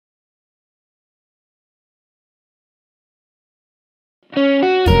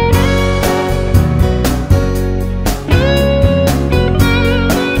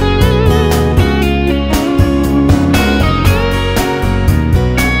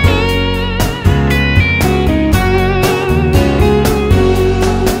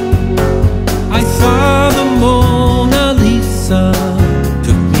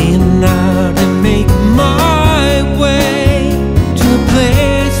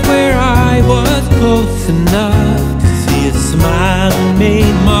close enough to see a smile that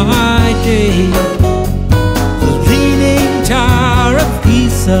made my day. The Leaning Tower of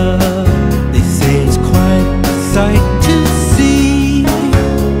Pisa, they say it's quite a sight to see.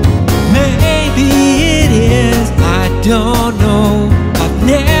 Maybe it is, I don't know. I've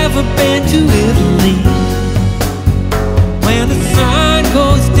never been to Italy. When the sun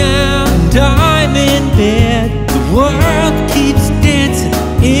goes down and I'm in bed, the world keeps dancing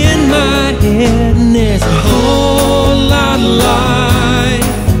in my head, and there's a whole lot of life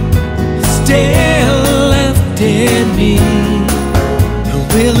still left in me. And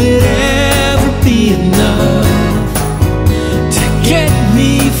will it ever be enough to get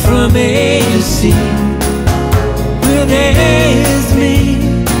me from A to C? Where A is me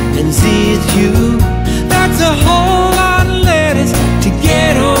and Z is you. That's a whole lot of letters to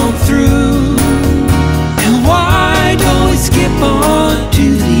get on through. And why don't we skip on to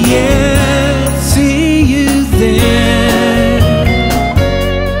the end? See you there.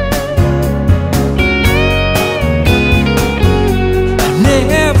 I've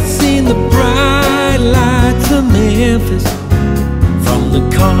never seen the bright lights of Memphis from the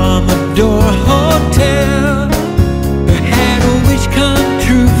Commodore Hotel. Or had a wish come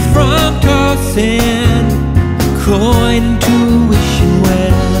true from tossing a coin to a wishing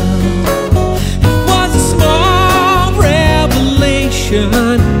well. It was a small revelation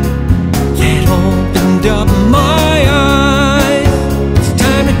that opened up my eyes. It's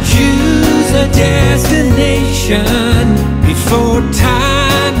time to choose a destination before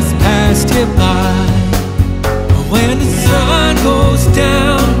time has passed you by. When the sun goes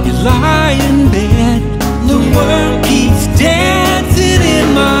down, you lie in bed, the world keeps dancing in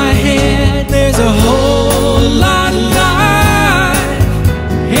my head. There's a whole lot of life,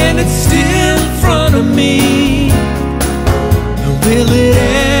 and it's still in front of me. And will it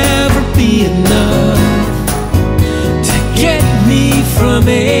ever be enough to get me from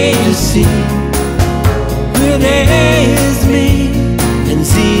A to C? When A is me and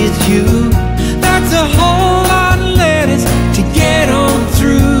Z is you, that's a whole lot of letters to get on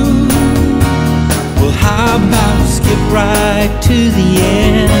through. Well, how about we skip right to the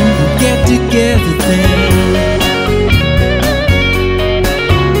end and get together then?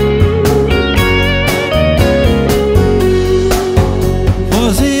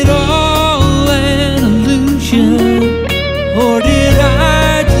 Was it all an illusion, or did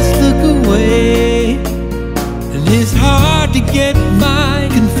I just look away? And it's hard to get my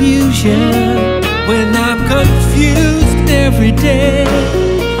confusion when I'm confused every day.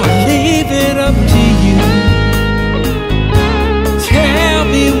 I leave it up to you. Tell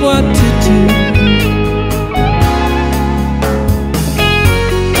me what to do.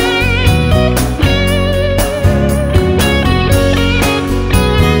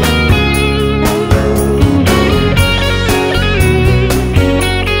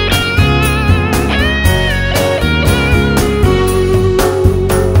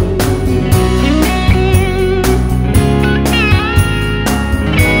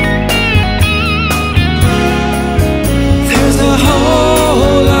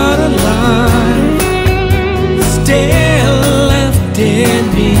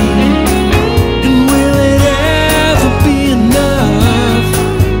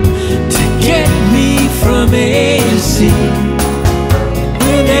 A to C.